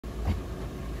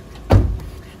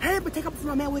up and take up before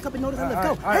my man wake up and notice I left.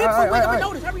 Go. Hurry up before I wake up and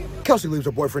notice. Hurry up. Kelsey leaves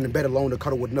her boyfriend in bed alone to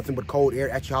cuddle with nothing but cold air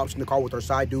as she hops in the car with her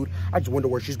side dude. I just wonder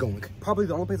where she's going. Probably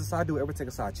the only place a side dude ever take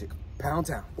a side chick. Pound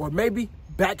Town. Or maybe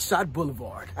Backshot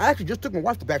Boulevard. I actually just took my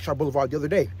wife to Backshot Boulevard the other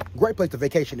day. Great place to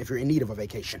vacation if you're in need of a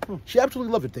vacation. She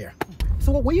absolutely loved it there.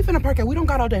 So where you finna park at? We don't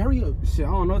got all day. Hurry up. Shit, I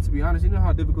don't know, to be honest. You know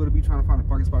how difficult it be trying to find a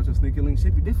parking spot with sneaky link?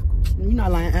 Shit be difficult. You're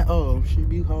not lying at all. Shit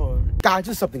be hard. Guys,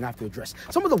 this is something I have to address.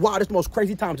 Some of the wildest, most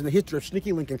crazy times in the history of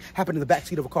sneaky linking happen in the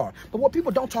backseat of a car. But what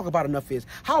people don't talk about enough is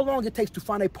how long it takes to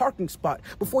find a parking spot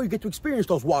before you get to experience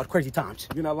those wild, crazy times.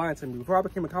 You're not lying to me. Before I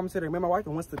became a commentator, I met my wife,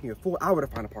 and once it took me a full hour to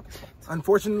find a parking spot.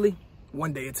 Unfortunately,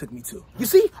 one day it took me two. You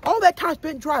see, all that time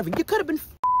spent driving, you could have been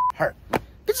hurt.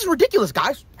 This is ridiculous,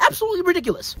 guys. Absolutely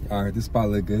ridiculous. All right, this spot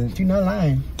look good. You're not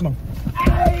lying. Come on.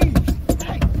 Hey!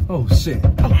 Oh, shit.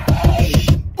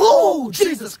 Oh,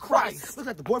 Jesus Christ. Looks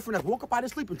like the boyfriend has woke up out of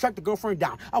sleep and tracked the girlfriend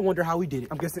down. I wonder how he did it.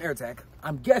 I'm guessing AirTag.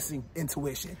 I'm guessing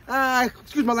intuition.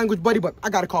 Excuse my language, buddy, but I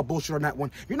gotta call bullshit on that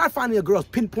one. You're not finding a girl's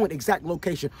pinpoint exact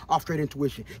location off straight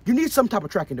intuition. You need some type of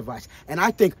tracking device, and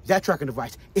I think that tracking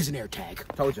device is an AirTag.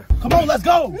 Told you. Come on, let's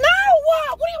go. No,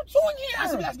 what? What are you doing here? I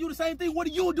should ask you the same thing. What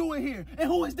are you doing here? And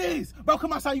who is this? Bro,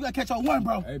 come outside. You gotta catch on one,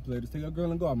 bro. Hey, player, just take your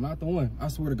girl and go. I'm not the one. I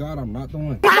swear to God, I'm not the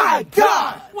one. My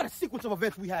God! What a sequence of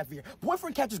events we have here.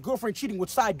 Boyfriend catches girlfriend cheating with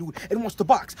side dude and wants to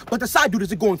box, but the side dude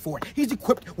isn't going for it. He's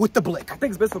equipped with the blick. I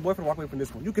think it's best for the boyfriend to walk away from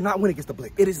this one. You cannot win against the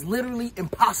blick. It is literally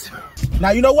impossible.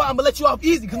 Now, you know what? I'm gonna let you off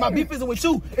easy because my beef isn't with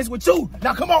you. It's with you.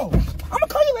 Now, come on. I'm gonna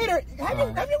call you later. Have your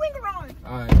ringer on.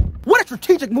 All right. What a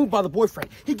strategic move by the boyfriend.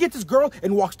 He gets his girl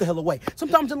and walks the hell away.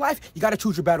 Sometimes in life, you gotta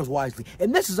choose your battles wisely.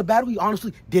 And this is a battle he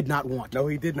honestly did not want. No,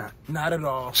 he did not. Not at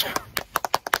all. Strategy!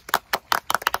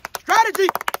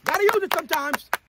 Gotta use it sometimes.